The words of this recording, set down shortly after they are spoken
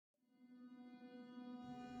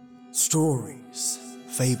Stories,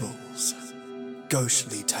 fables,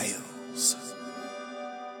 ghostly tales.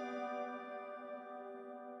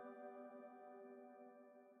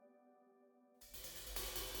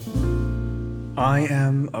 I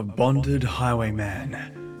am a bonded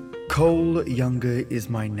highwayman. Cole Younger is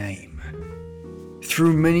my name.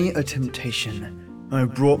 Through many a temptation, I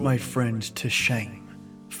brought my friend to shame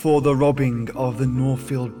for the robbing of the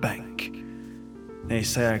Northfield Bank. They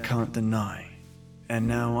say I can't deny, and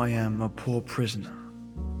now I am a poor prisoner.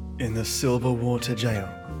 In the Silverwater Jail,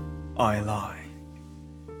 I lie.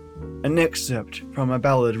 An excerpt from a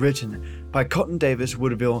ballad written by Cotton Davis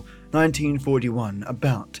Woodville, 1941,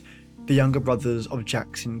 about the younger brothers of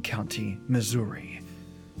Jackson County, Missouri.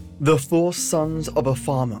 The four sons of a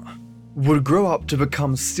farmer would grow up to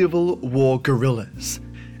become Civil War guerrillas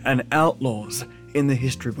and outlaws in the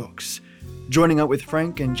history books, joining up with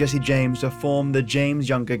Frank and Jesse James to form the James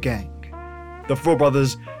Younger Gang. The four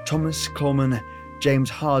brothers, Thomas Coleman, James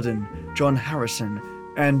Hardin, John Harrison,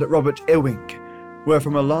 and Robert Ewing, were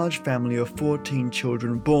from a large family of 14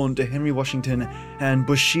 children born to Henry Washington and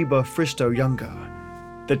Busheba Fristow Younger.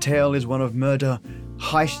 The tale is one of murder,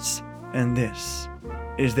 heists, and this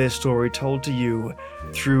is their story told to you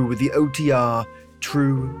through the OTR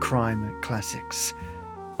True Crime Classics.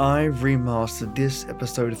 I've remastered this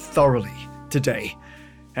episode thoroughly today,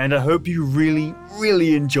 and I hope you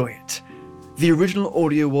really enjoy it. The original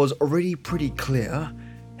audio was already pretty clear,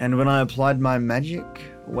 and when I applied my magic,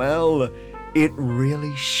 well, it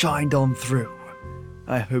really shined on through.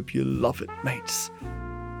 I hope you love it, mates.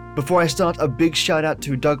 Before I start, a big shout out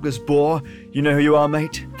to Douglas Bohr. You know who you are,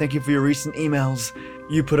 mate. Thank you for your recent emails.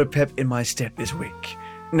 You put a pep in my step this week.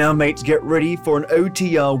 Now, mates, get ready for an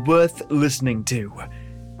OTR worth listening to.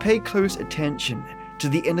 Pay close attention to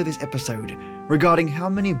the end of this episode regarding how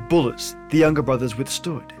many bullets the Younger brothers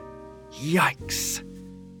withstood. Yikes.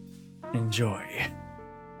 Enjoy.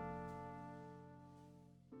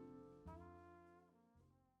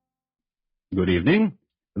 Good evening.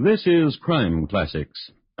 This is Crime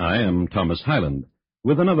Classics. I am Thomas Hyland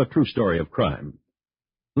with another true story of crime.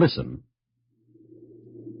 Listen.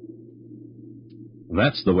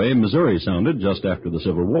 That's the way Missouri sounded just after the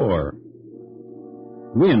Civil War.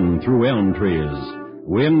 Wind through elm trees,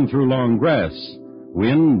 wind through long grass,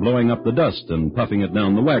 wind blowing up the dust and puffing it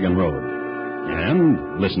down the wagon road.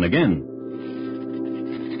 And listen again.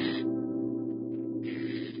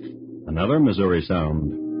 Another Missouri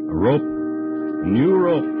sound. A rope, new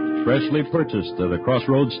rope, freshly purchased at a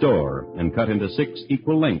crossroads store and cut into 6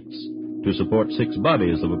 equal lengths to support 6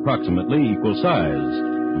 bodies of approximately equal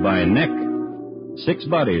size. By neck, 6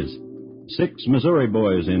 bodies, 6 Missouri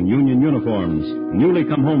boys in Union uniforms, newly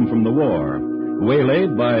come home from the war,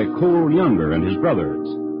 waylaid by Cole Younger and his brothers,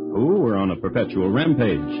 who were on a perpetual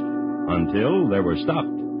rampage until they were stopped.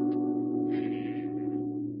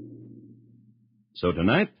 So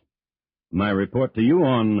tonight, my report to you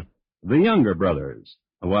on the Younger brothers,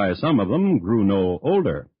 why some of them grew no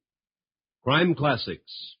older. Crime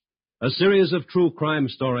Classics, a series of true crime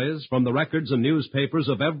stories from the records and newspapers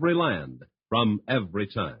of every land, from every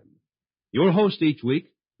time. Your host each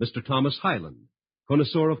week, Mr. Thomas Hyland,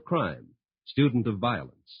 connoisseur of crime, student of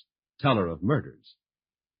violence, teller of murders.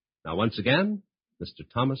 Now once again, Mr.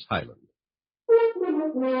 Thomas Hyland.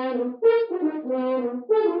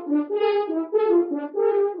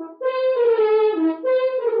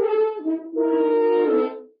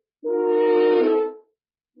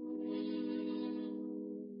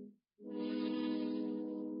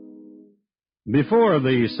 Before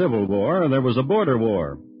the Civil War, there was a border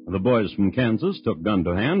war. The boys from Kansas took gun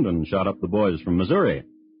to hand and shot up the boys from Missouri.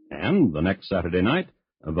 And the next Saturday night,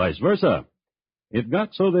 vice versa. It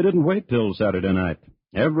got so they didn't wait till Saturday night.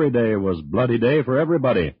 Every day was bloody day for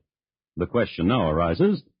everybody. The question now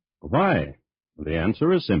arises, why? The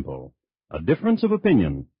answer is simple. A difference of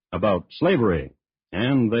opinion about slavery.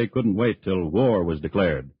 And they couldn't wait till war was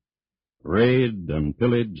declared. Raid and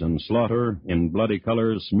pillage and slaughter in bloody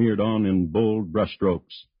colors smeared on in bold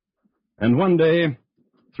brushstrokes. And one day,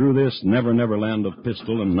 through this never-never land of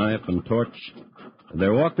pistol and knife and torch,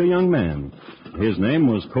 there walked a young man. His name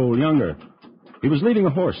was Cole Younger. He was leading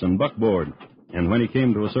a horse and buckboard, and when he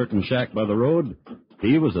came to a certain shack by the road,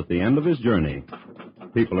 he was at the end of his journey.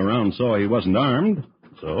 People around saw he wasn't armed,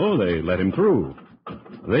 so they let him through.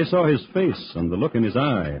 They saw his face and the look in his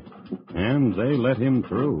eye, and they let him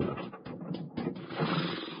through.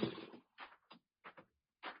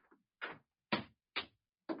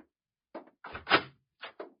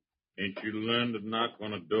 Ain't you learned to knock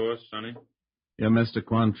on a door, Sonny? You're Mr.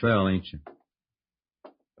 Quantrell, ain't you?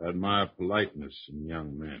 I admire politeness in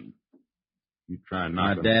young men. You try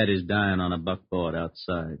My not to. dad is dying on a buckboard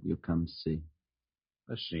outside. You come see.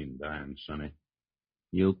 I seen dying, Sonny.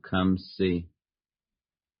 You come see.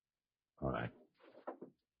 All right.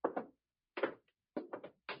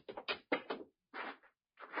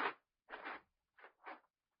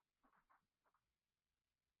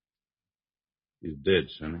 He's dead,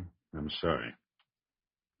 Sonny. I'm sorry.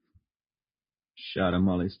 Shot him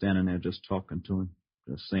while he's standing there just talking to him.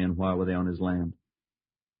 Just saying why were they on his land.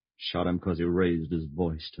 Shot him because he raised his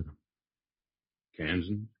voice to them.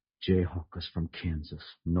 Kansas? Jayhawkers from Kansas.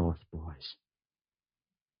 North boys.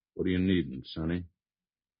 What are you needing, Sonny?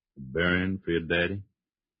 A burying for your daddy?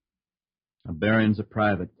 A burying's a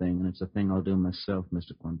private thing, and it's a thing I'll do myself,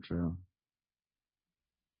 Mr. Quantrell.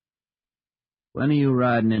 When are you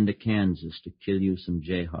riding into Kansas to kill you some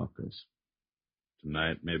Jayhawkers?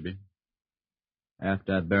 Tonight, maybe.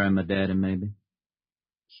 After I bury my daddy, maybe?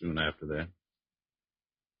 Soon after that.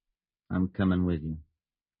 I'm coming with you.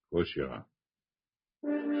 Of course you are.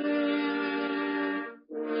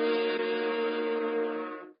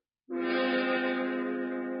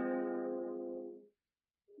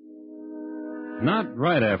 Not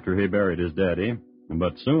right after he buried his daddy,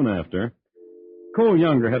 but soon after. Cole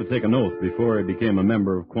Younger had to take an oath before he became a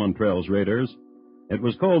member of Quantrell's Raiders. It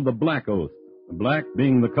was called the Black Oath, black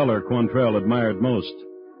being the color Quantrell admired most,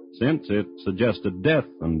 since it suggested death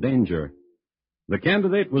and danger. The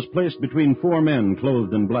candidate was placed between four men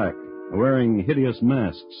clothed in black, wearing hideous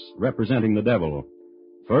masks representing the devil.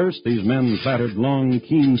 First, these men clattered long,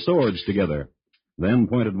 keen swords together, then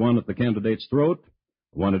pointed one at the candidate's throat,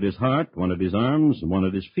 one at his heart, one at his arms, and one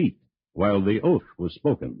at his feet, while the oath was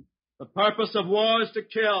spoken. The purpose of war is to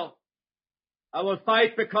kill. I will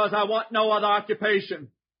fight because I want no other occupation.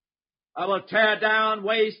 I will tear down,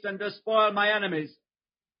 waste, and despoil my enemies.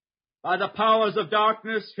 By the powers of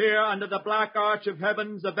darkness, here under the black arch of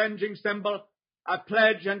heaven's avenging symbol, I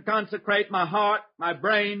pledge and consecrate my heart, my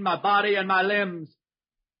brain, my body, and my limbs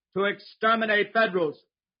to exterminate Federals,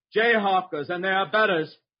 Jayhawkers, and their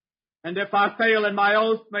abettors. And if I fail in my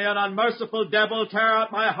oath, may an unmerciful devil tear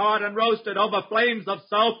out my heart and roast it over flames of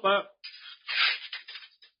sulfur.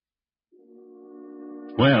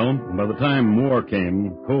 Well, by the time war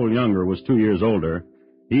came, Cole Younger was 2 years older.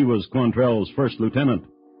 He was Quantrell's first lieutenant.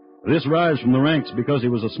 This rise from the ranks because he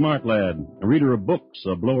was a smart lad, a reader of books,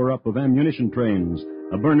 a blower-up of ammunition trains,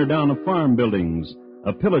 a burner-down of farm buildings,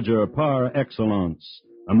 a pillager par excellence,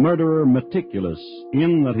 a murderer meticulous,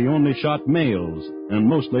 in that he only shot males, and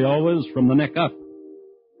mostly always from the neck up.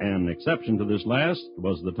 An exception to this last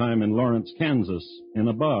was the time in Lawrence, Kansas, in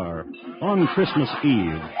a bar, on Christmas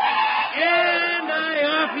Eve. And I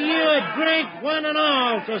offer you a drink, one and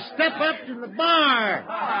all, so step up to the bar.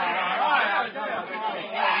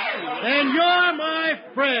 And you're my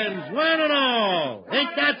friends, one and all.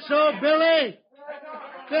 Ain't that so, Billy?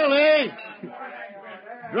 Billy!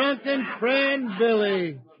 Drunken friend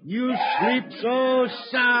Billy, you sleep so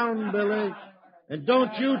sound, Billy. And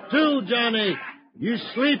don't you too, Johnny. You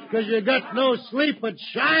sleep 'cause you got no sleep at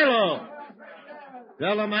Shiloh.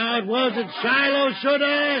 Tell them how it was at Shiloh, should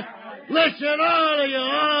I? Listen, all of you,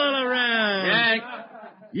 all around. Yank.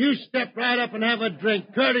 You step right up and have a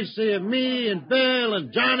drink, courtesy of me and Bill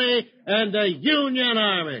and Johnny and the Union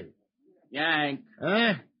Army. Yank.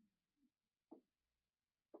 Huh?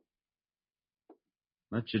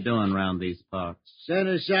 What you doing round these parts? Sent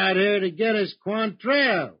us out here to get us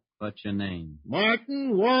Quantrell. What's your name?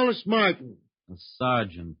 Martin, Wallace Martin. A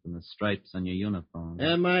sergeant from the stripes on your uniform.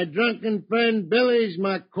 And my drunken friend Billy's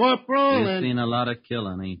my corporal. You've and seen a lot of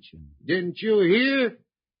killing, ain't you? Didn't you hear?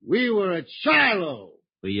 We were at Shiloh.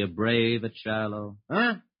 Were you brave at Shiloh?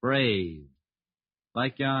 Huh? Brave.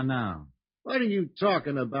 Like you are now. What are you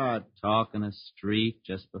talking about? Talking a street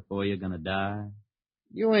just before you're gonna die.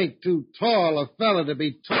 You ain't too tall a fella to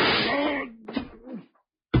be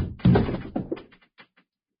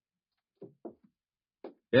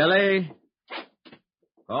Billy!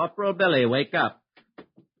 Corporal Billy, wake up.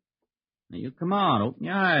 Now you come on, open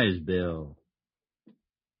your eyes, Bill.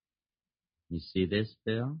 You see this,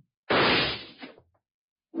 Bill?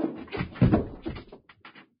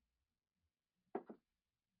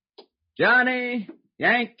 Johnny!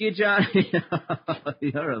 Yankee Johnny!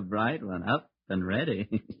 You're a bright one, up and ready.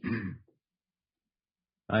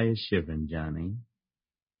 Why you shivering, Johnny?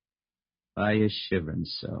 Why you shivering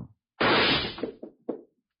so?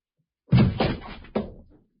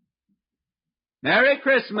 Merry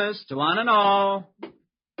Christmas to one and all.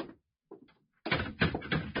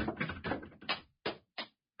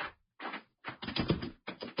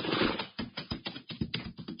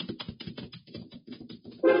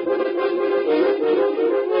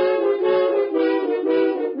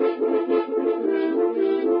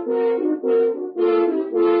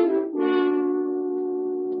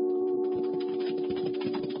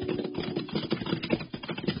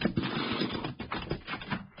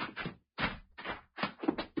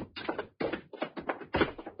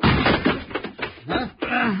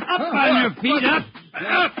 Up on your feet, up.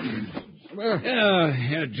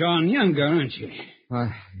 You're John Younger, aren't you?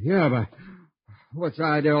 Yeah, but what's the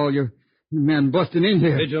idea of all you men busting in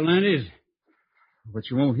here? Vigilantes. What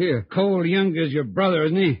you won't hear? Cole Younger's your brother,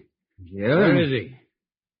 isn't he? Yeah. Where is he?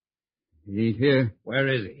 He ain't here. Where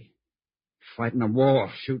is he? Fighting a war.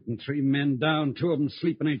 Shooting 3 men down, 2 of them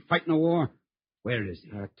sleeping, ain't fighting a war. Where is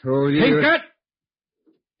he? I told you. Pinkett!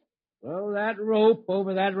 Throw that rope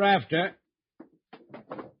over that rafter.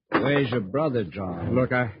 Where's your brother, John?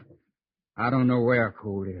 Look, I don't know where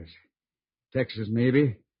Cole is. Texas,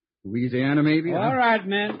 maybe. Louisiana, maybe. All right,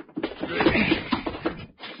 men.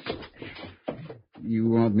 You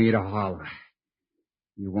want me to holler.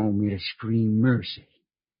 You want me to scream mercy.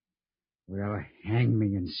 Well, hang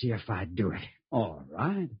me and see if I do it. All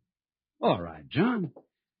right. All right, John.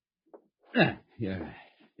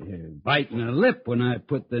 You're biting a lip when I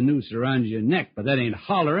put the noose around your neck, but that ain't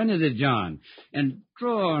hollering, is it, John? And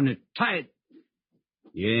drawing it tight.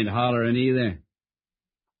 You ain't hollering either.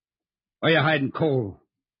 Or you hiding Cole?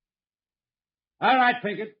 All right,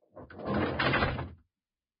 Pinkett.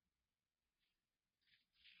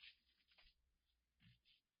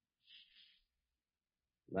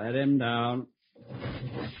 Let him down.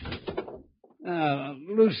 Now,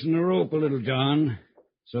 loosen the rope a little, John,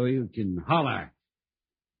 so you can holler.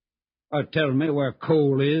 Or tell me where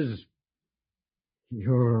Cole is.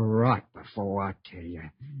 You'll rot before I tell you.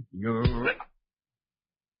 You'll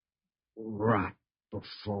rot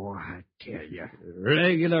before I tell you.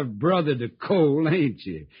 Regular brother to Cole, ain't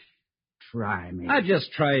you? Try me. I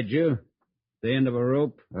just tried you. The end of a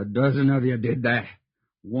rope. A dozen of you did that.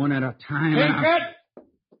 One at a time. Pinkett!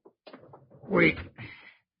 Wait.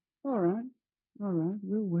 All right. We'll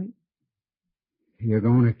wait. You're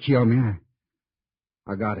going to kill me.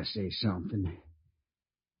 I gotta say something.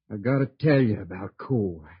 I gotta tell you about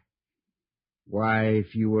Cole. Why,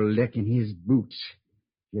 if you were licking his boots,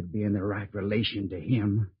 you'd be in the right relation to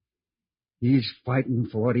him. He's fighting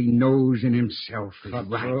for what he knows in himself is right.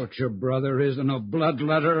 Cutthroat, your brother isn't a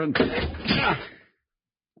bloodletter and...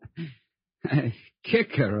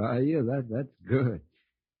 Kicker, are you? That's good.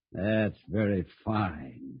 That's very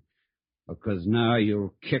fine. Because now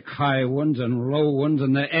you'll kick high ones and low ones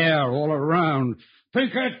in the air all around.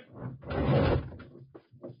 Pinkett!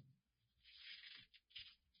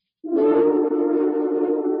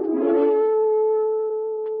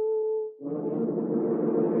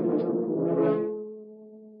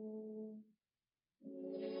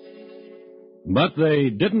 But they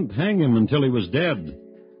didn't hang him until he was dead.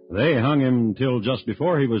 They hung him till just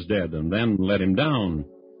before he was dead, and then let him down,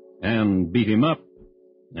 and beat him up,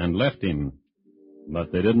 and left him.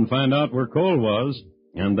 But they didn't find out where Cole was,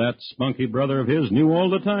 and that spunky brother of his knew all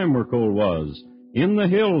the time where Cole was, in the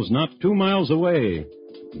hills not 2 miles away,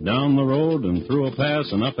 down the road and through a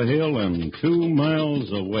pass and up a hill and 2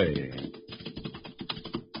 miles away.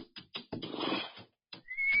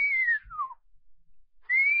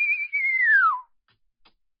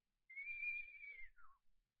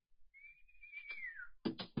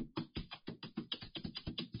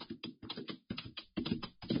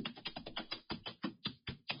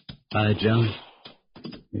 Hi, John.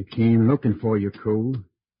 They came looking for you, Cole.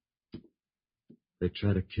 They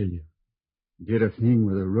try to kill you. Did a thing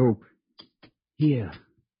with a rope. Here.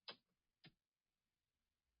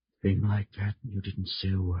 Thing like that, and you didn't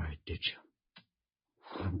say a word, did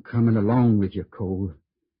you? I'm coming along with you, Cole.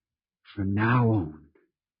 From now on.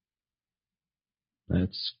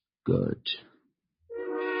 That's good.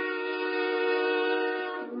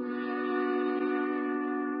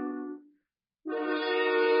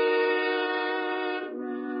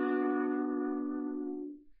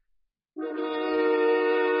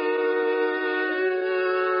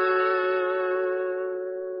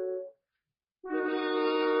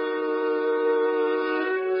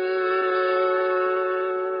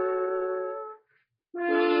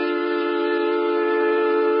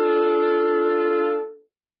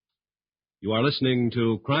 You are listening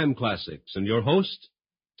to Crime Classics, and your host,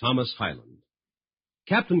 Thomas Hyland.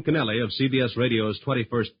 Captain Kennelly of CBS Radio's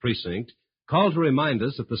 21st Precinct called to remind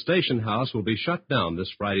us that the station house will be shut down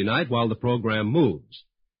this Friday night while the program moves.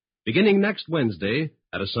 Beginning next Wednesday,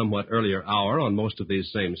 at a somewhat earlier hour on most of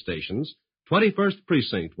these same stations, 21st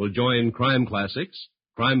Precinct will join Crime Classics,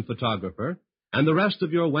 Crime Photographer, and the rest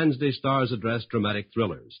of your Wednesday Stars Address dramatic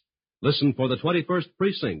thrillers. Listen for the 21st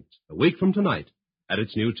Precinct a week from tonight at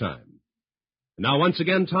its new time. Now, once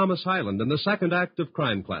again, Thomas Hyland in the second act of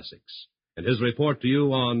Crime Classics, and his report to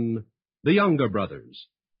you on the Younger Brothers,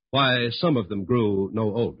 why some of them grew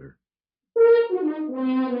no older.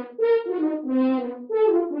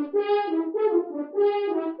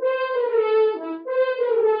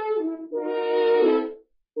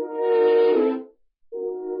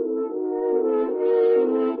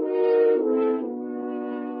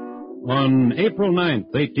 On April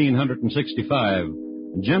 9th, 1865,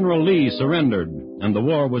 General Lee surrendered, and the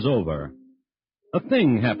war was over. A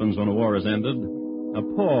thing happens when a war is ended. A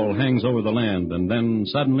pall hangs over the land, and then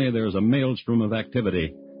suddenly there's a maelstrom of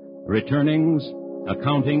activity. Returnings,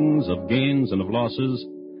 accountings of gains and of losses,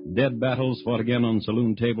 dead battles fought again on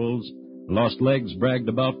saloon tables, lost legs bragged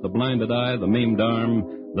about, the blinded eye, the maimed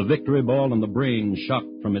arm, the victory ball and the brain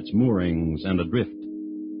shocked from its moorings and adrift.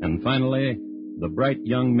 And finally, the bright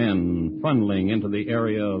young men funneling into the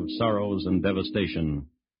area of sorrows and devastation,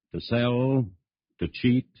 to sell, to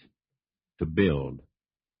cheat, to build.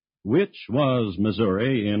 Which was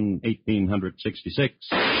Missouri in 1866.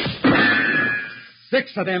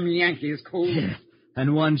 6 of them Yankees, Cole.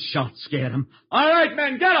 And one shot scared him. All right,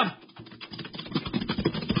 men, get him!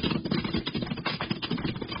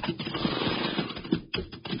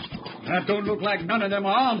 That don't look like none of them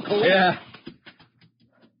are armed, Cole. Yeah.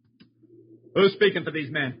 Who's speaking for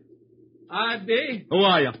these men? I be. Who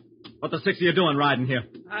are you? What the 6 of you doing riding here?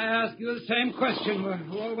 I ask you the same question.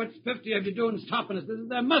 What's 50 of you doing stopping us?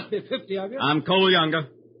 There must be 50 of you. I'm Cole Younger.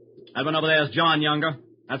 That one over there is John Younger.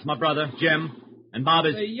 That's my brother, Jim. And Bob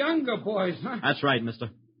is... The Younger boys, huh? That's right, mister.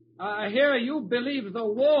 I hear you believe the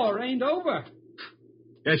war ain't over.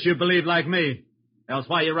 Guess you believe like me. Else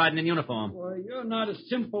why you riding in uniform? Well, you're not a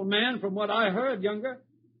simple man from what I heard, Younger.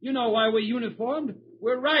 You know why we're uniformed.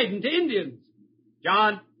 We're riding to Indians.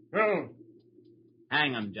 John? Oh.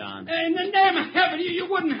 Hang 'em, John. In the name of heaven, you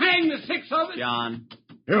wouldn't hang the 6 of us. John.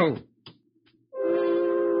 Yo.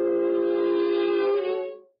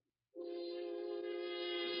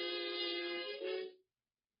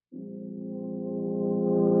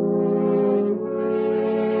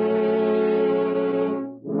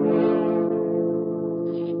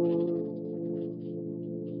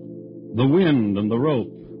 The wind and the rope.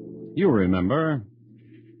 You remember.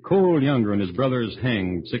 Cole Younger and his brothers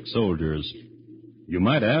hanged 6 soldiers. You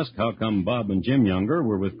might ask how come Bob and Jim Younger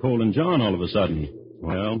were with Cole and John all of a sudden.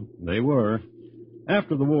 Well, they were.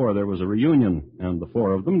 After the war, there was a reunion, and the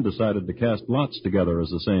 4 of them decided to cast lots together, as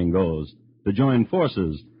the saying goes, to join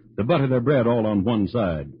forces, to butter their bread all on one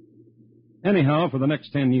side. Anyhow, for the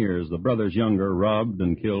next 10 years, the brothers Younger robbed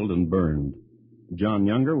and killed and burned. John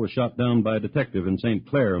Younger was shot down by a detective in St.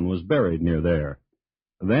 Clair and was buried near there.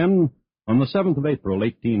 Then, on the 7th of April,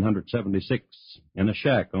 1876, in a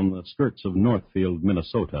shack on the skirts of Northfield,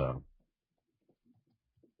 Minnesota.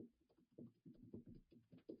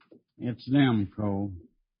 It's them, Cole.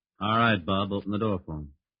 All right, Bob, open the door for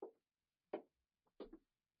 'em.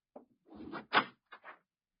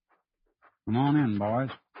 Come on in, boys.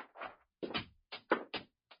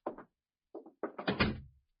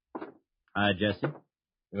 Hi, Jesse.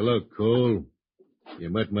 Hello, Cole. You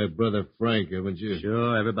met my brother Frank, haven't you?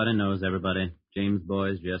 Sure, everybody knows everybody. James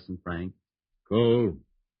boys, Jess and Frank. Cole,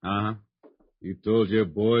 Uh-huh. you told your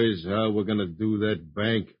boys how we're going to do that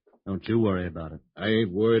bank? Don't you worry about it. I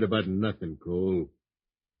ain't worried about nothing, Cole.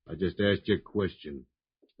 I just asked you a question.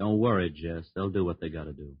 Don't worry, Jess. They'll do what they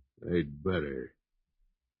gotta do. They'd better.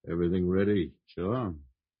 Everything ready? Sure.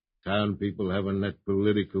 Town people having that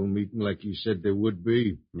political meeting like you said there would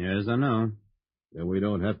be? Yes, I know. Then we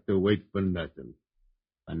don't have to wait for nothing.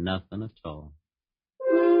 For nothing at all.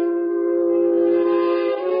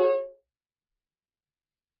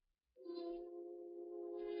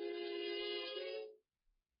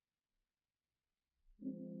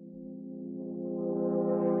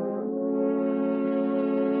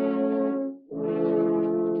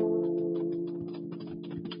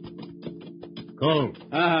 Cole,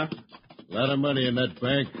 Uh-huh. a lot of money in that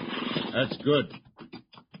bank. That's good.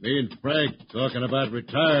 Me and Frank talking about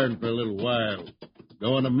retiring for a little while.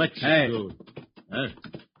 Going to Mexico. Huh?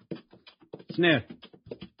 Sniff.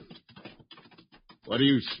 What are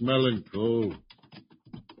you smelling, Cole?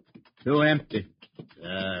 Too empty.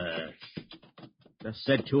 Just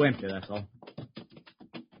said too empty, that's all.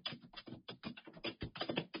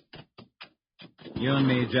 You and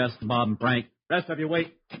me, Jess, Bob, and Frank. Rest of you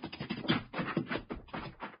wait.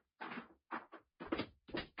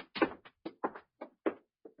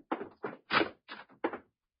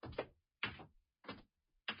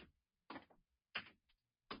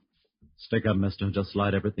 Stick up, mister. Just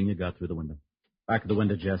slide everything you got through the window. Back of the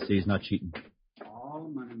window, Jess. See, he's not cheating. All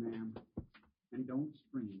money, ma'am. And don't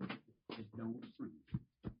scream. Just don't scream.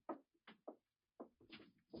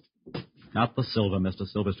 Not the silver, mister.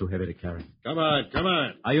 Silver's too heavy to carry. Come on, come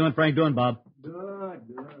on. How you and Frank doing, Bob? Good.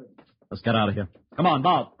 Let's get out of here. Come on,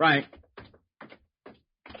 Bob. Frank.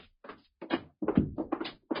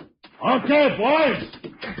 Okay, boys.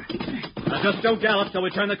 Now, just don't gallop till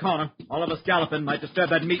we turn the corner. All of us galloping might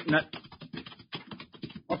disturb that meeting.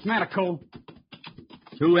 What's the matter, Cole?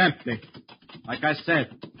 Too empty. Like I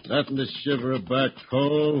said, Nothing to shiver about,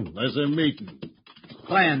 Cole. There's a meeting.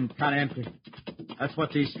 land kind of empty. That's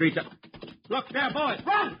what these streets are. Look there, boys.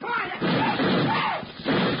 Run!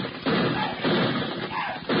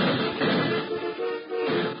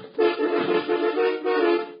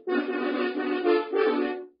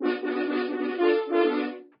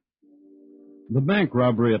 The bank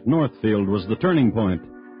robbery at Northfield was the turning point.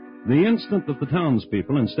 The instant that the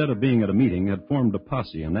townspeople, instead of being at a meeting, had formed a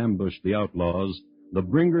posse and ambushed the outlaws, the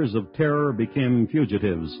bringers of terror became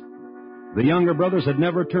fugitives. The younger brothers had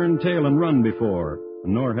never turned tail and run before,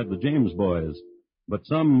 nor had the James boys. But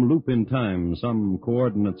some loop in time, some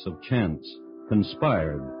coordinates of chance,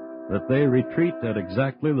 conspired that they retreat at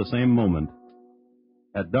exactly the same moment.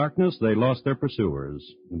 At darkness, they lost their pursuers,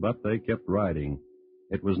 but they kept riding.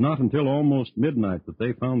 It was not until almost midnight that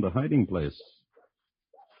they found a hiding place.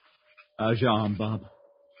 How's your arm, Bob?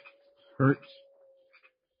 Hurts.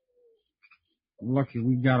 Lucky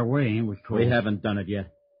we got away, ain't we, Cole? We haven't done it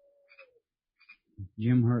yet.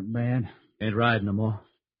 Jim hurt bad? Ain't riding no more.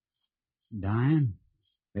 Dying?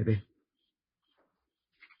 Maybe.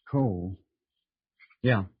 Cole.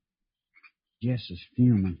 Yeah. Jess is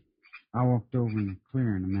fuming. I walked over in the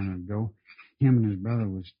clearing a minute ago. Him and his brother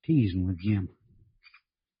was teasing with Jim.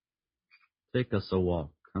 Take us a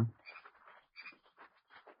walk, huh?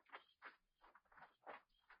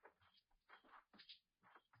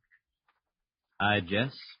 Hi,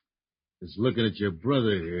 Jess. Just looking at your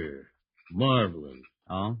brother here. Marveling.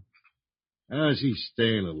 Oh? How's he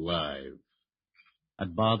staying alive?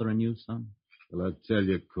 That bothering you, son? Well, I'll tell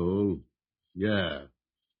you, Cole. Yeah.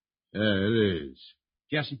 Yeah, it is.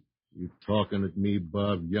 Jesse, You talking at me,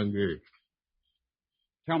 Bob Younger?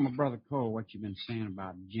 tell my brother Cole what you've been saying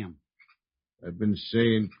about Jim. I've been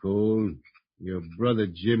saying, Cole, your brother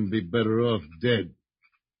Jim be better off dead.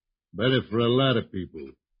 Better for a lot of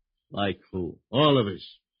people. Like who? All of us.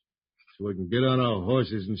 So we can get on our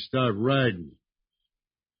horses and start riding.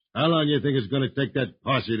 How long do you think it's going to take that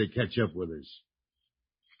posse to catch up with us?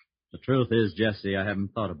 The truth is, Jesse, I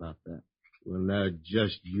haven't thought about that. Well, now,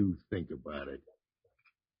 just you think about it.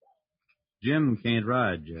 Jim can't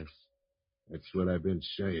ride, Jess. That's what I've been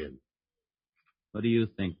saying. What do you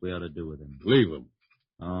think we ought to do with him? Leave him.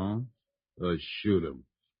 Oh? Or shoot him.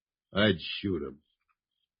 I'd shoot him.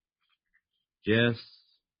 Jess,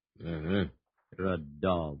 Uh-huh. you're a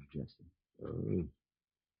dog, Jesse. Oh,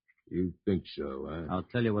 you think so, huh? I'll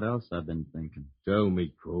tell you what else I've been thinking. Tell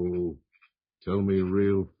me, Cole. Tell me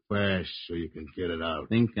real fast so you can get it out.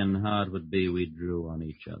 Thinking how it would be we drew on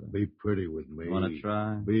each other. Be pretty with me. Want to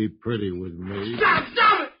try? Be pretty with me. Stop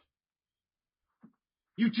it!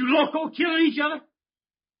 You two loco killing each other?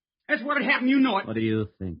 That's what'd happen, you know it. What do you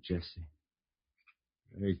think, Jesse?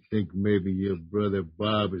 I think maybe your brother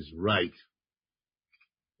Bob is right.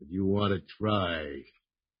 If you want to try,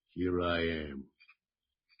 here I am.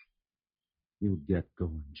 You get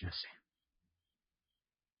going, Jesse.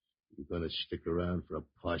 You gonna stick around for a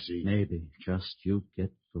posse? Maybe. Just you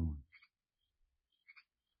get going.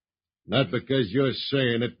 Not because you're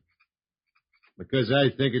saying it, because I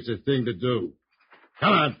think it's a thing to do.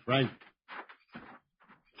 Come on, Frank.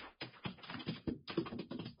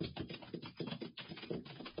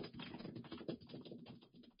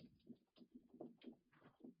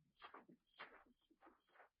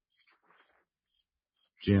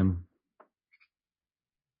 Jim.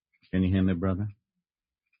 Can you hear me, brother?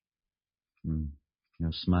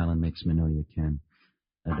 Your smiling makes me know you can.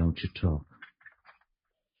 Now don't you talk.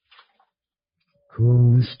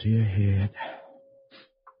 Coolness to your head.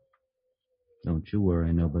 Don't you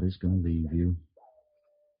worry, nobody's gonna leave you.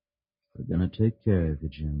 We're gonna take care of you,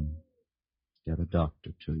 Jim. Got a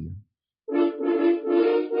doctor to you.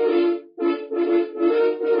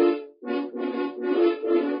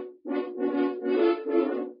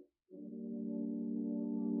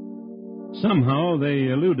 Somehow they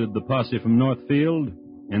eluded the posse from Northfield,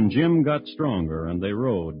 and Jim got stronger, and they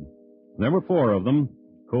rode. There were 4 of them,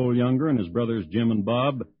 Cole Younger and his brothers Jim and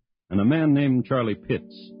Bob, and a man named Charlie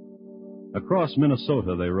Pitts. Across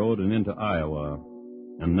Minnesota they rode and into Iowa,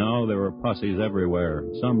 and now there were posses everywhere,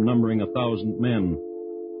 some numbering 1,000 men.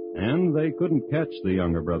 And they couldn't catch the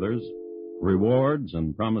Younger brothers. Rewards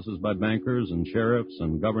and promises by bankers and sheriffs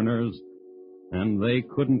and governors, and they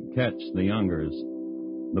couldn't catch the Youngers.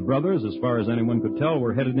 The brothers, as far as anyone could tell,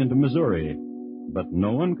 were headed into Missouri, but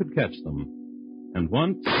no one could catch them. And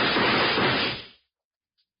once...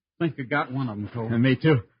 Think I got one of them, Cole. Me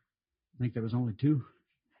too. Think there was only 2.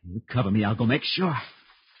 You cover me, I'll go make sure.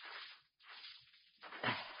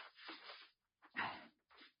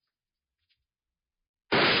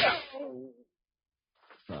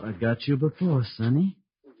 Thought I got you before, Sonny.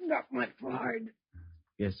 Now, my pride.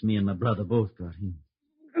 Guess me and my brother both got him.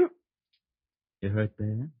 You hurt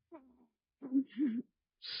bad?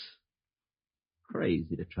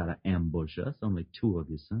 Crazy to try to ambush us. Only 2 of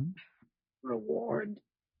you, son. Reward.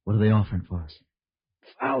 What are they offering for us?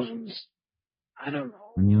 Thousands. I don't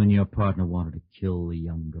know. And you and your partner wanted to kill the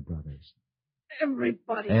younger brothers.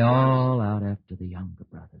 Everybody. They all out after the younger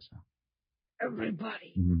brothers, huh?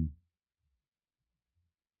 Everybody. Mm-hmm.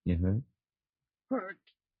 You hurt? Hurt.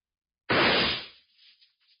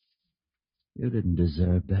 You didn't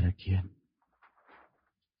deserve better, kid.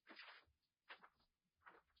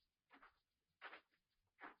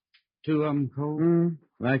 Two of them, Cole?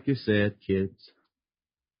 Like you said, kids.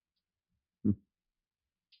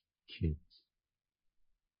 Kids.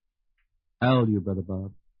 How old are you, Brother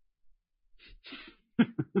Bob?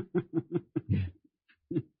 Yeah.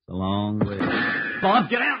 It's a long way. Bob,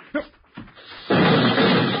 get out!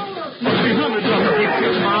 Must be hundreds of them. Keep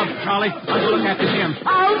shooting, Bob. Charlie, I'll go look after Jim.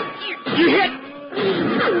 Oh, you hit!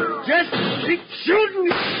 Just keep shooting!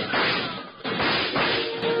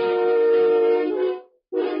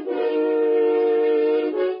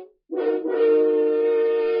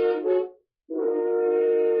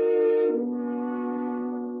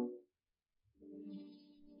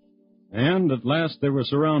 And at last they were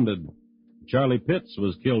surrounded. Charlie Pitts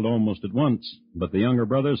was killed almost at once, but the younger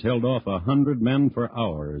brothers held off 100 men for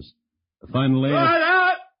hours. Finally... Right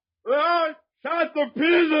out! Well, shot to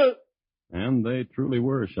pieces! And they truly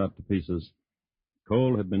were shot to pieces.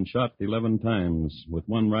 Cole had been shot 11 times, with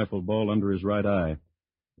 1 rifle ball under his right eye.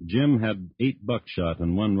 Jim had 8 buckshot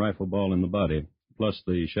and 1 rifle ball in the body, plus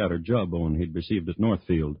the shattered jawbone he'd received at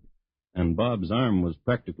Northfield. And Bob's arm was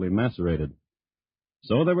practically macerated.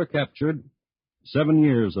 So they were captured. 7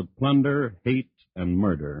 years of plunder, hate, and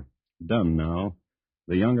murder. Done now.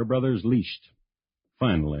 The younger brothers leashed.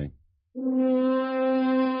 Finally.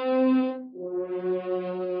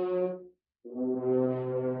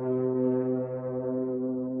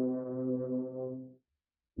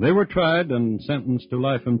 They were tried and sentenced to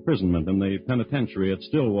life imprisonment in the penitentiary at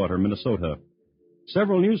Stillwater, Minnesota.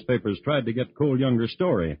 Several newspapers tried to get Cole Younger's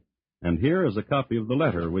story, and here is a copy of the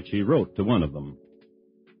letter which he wrote to one of them.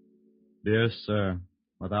 Dear sir,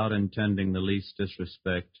 without intending the least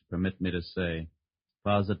disrespect, permit me to say,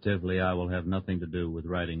 positively I will have nothing to do with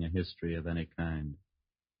writing a history of any kind.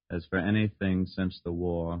 As for anything since the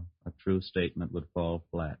war, a true statement would fall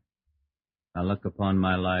flat. I look upon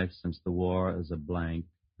my life since the war as a blank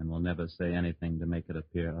and will never say anything to make it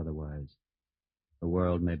appear otherwise. The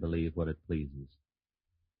world may believe what it pleases.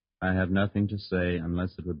 I have nothing to say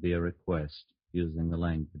unless it would be a request, using the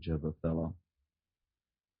language of a fellow.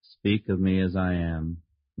 Speak of me as I am,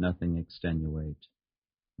 nothing extenuate,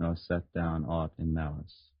 nor set down aught in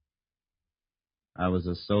malice. I was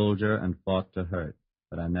a soldier and fought to hurt,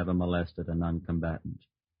 but I never molested a non-combatant.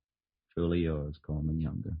 Truly yours, Coleman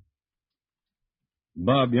Younger.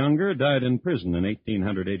 Bob Younger died in prison in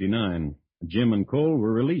 1889. Jim and Cole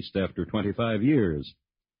were released after 25 years.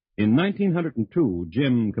 In 1902,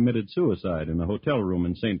 Jim committed suicide in a hotel room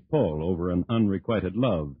in St. Paul over an unrequited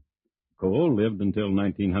love. Cole lived until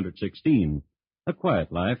 1916, a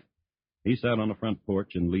quiet life. He sat on a front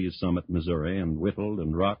porch in Lee's Summit, Missouri, and whittled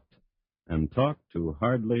and rocked and talked to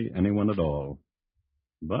hardly anyone at all.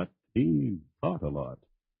 But he thought a lot.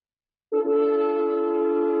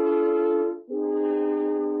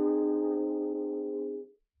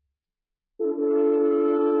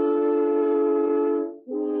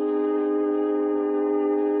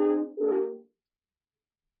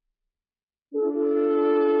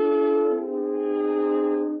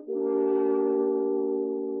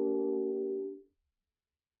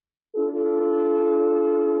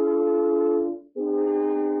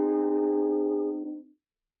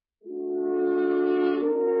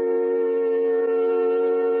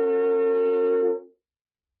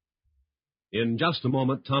 In just a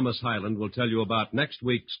moment, Thomas Hyland will tell you about next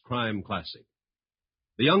week's Crime Classic.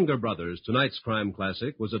 The Younger Brothers, tonight's Crime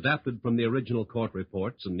Classic, was adapted from the original court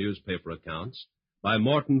reports and newspaper accounts by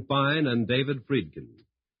Morton Fine and David Friedkin.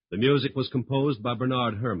 The music was composed by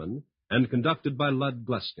Bernard Herrmann and conducted by Lud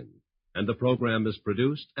Gluskin, and the program is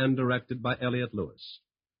produced and directed by Elliott Lewis.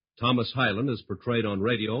 Thomas Hyland is portrayed on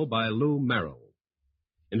radio by Lou Merrill.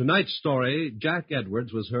 In tonight's story, Jack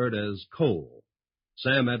Edwards was heard as Cole,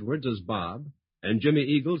 Sam Edwards as Bob, and Jimmy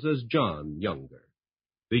Eagles as John Younger.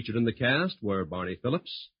 Featured in the cast were Barney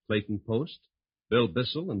Phillips, Clayton Post, Bill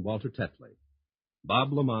Bissell, and Walter Tetley.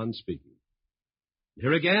 Bob Lamont speaking.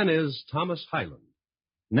 Here again is Thomas Hyland.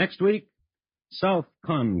 Next week, South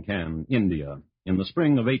Konkan, India, in the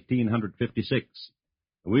spring of 1856.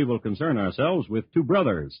 We will concern ourselves with 2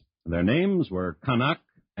 brothers. Their names were Kanak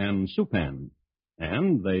and Supan,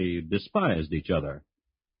 and they despised each other.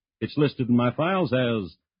 It's listed in my files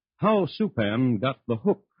as How Supan Got the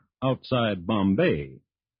Hook Outside Bombay.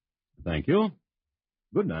 Thank you.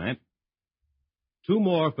 Good night. Two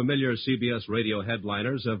more familiar CBS radio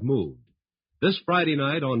headliners have moved. This Friday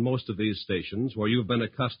night on most of these stations, where you've been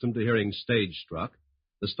accustomed to hearing Stage Struck,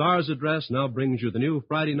 the Star's Address now brings you the new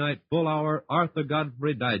Friday night full-hour Arthur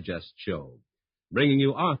Godfrey Digest show, bringing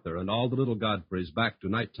you Arthur and all the little Godfreys back to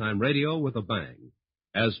nighttime radio with a bang.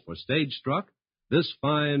 As for Stage Struck, this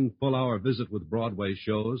fine full-hour visit with Broadway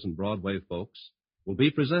shows and Broadway folks will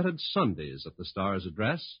be presented Sundays at the Star's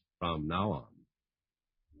Address from now on.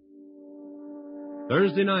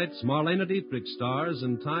 Thursday nights, Marlena Dietrich stars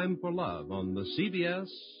in Time for Love on the CBS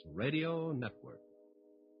Radio Network.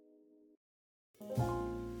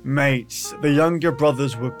 Mates, the younger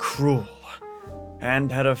brothers were cruel and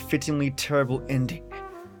had a fittingly terrible ending.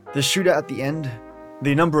 The shootout at the end,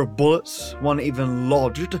 the number of bullets, one even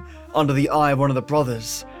lodged under the eye of one of the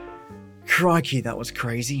brothers. Crikey, that was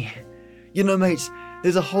crazy. You know, mates,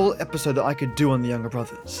 there's a whole episode that I could do on the younger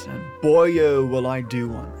brothers, and boy, oh, will I do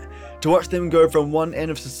one. To watch them go from one end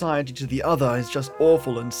of society to the other is just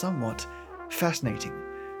awful and somewhat fascinating.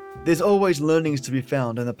 There's always learnings to be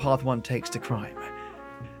found in the path one takes to crime.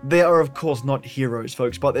 They are of course not heroes,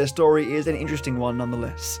 folks, but their story is an interesting one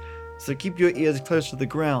nonetheless. So keep your ears close to the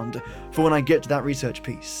ground for when I get to that research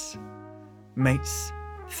piece. Mates,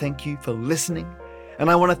 thank you for listening, and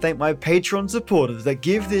I want to thank my Patreon supporters that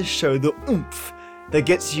give this show the oomph that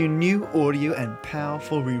gets you new audio and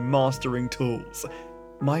powerful remastering tools.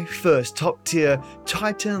 My first top-tier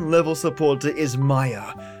Titan-level supporter is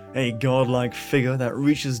Maya, a godlike figure that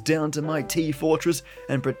reaches down to my T-Fortress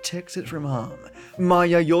and protects it from harm.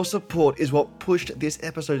 Maya, your support is what pushed this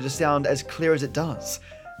episode to sound as clear as it does.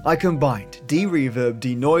 I combined de-reverb,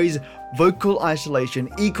 de-noise, vocal isolation,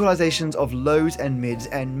 equalizations of lows and mids,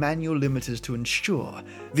 and manual limiters to ensure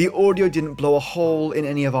the audio didn't blow a hole in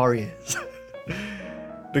any of our ears.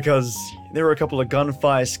 Because there were a couple of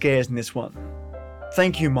gunfire scares in this one.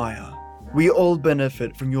 Thank you, Maya. We all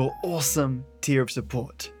benefit from your awesome tier of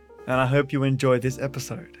support, and I hope you enjoyed this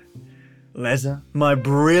episode. Leza, my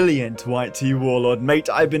brilliant White Tea Warlord mate,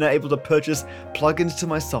 I've been able to purchase plugins to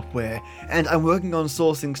my software, and I'm working on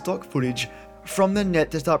sourcing stock footage from the net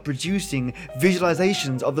to start producing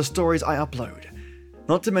visualizations of the stories I upload.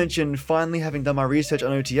 Not to mention, finally having done my research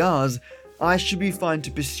on OTRs, I should be fine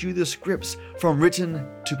to pursue the scripts from written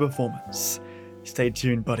to performance. Stay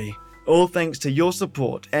tuned, buddy. All thanks to your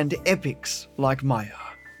support and epics like Maya.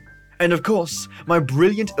 And of course, my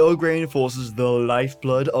brilliant Earl Grey enforces the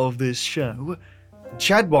lifeblood of this show.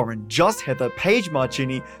 Chad Warren, Joss Heather, Paige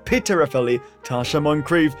Marchini, Peter Raffelli, Tasha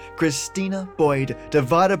Moncrief, Christina Boyd,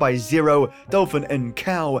 Divided by Zero, Dolphin and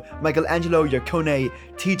Cow, Michelangelo Yacone,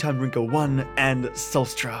 Tea Time Drinker 1, and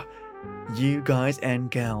Solstra. You guys and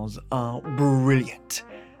gals are brilliant.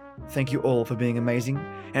 Thank you all for being amazing,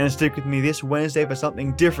 and stick with me this Wednesday for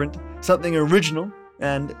something different, something original,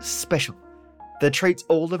 and special. The traits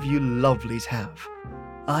all of you lovelies have.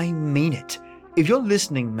 I mean it. If you're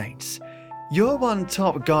listening, mates, you're one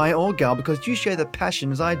top guy or gal because you share the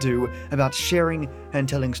passions I do about sharing and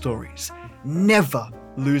telling stories. Never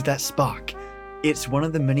lose that spark. It's one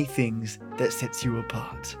of the many things that sets you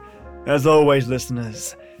apart. As always,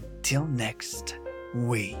 listeners, till next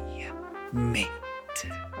we meet.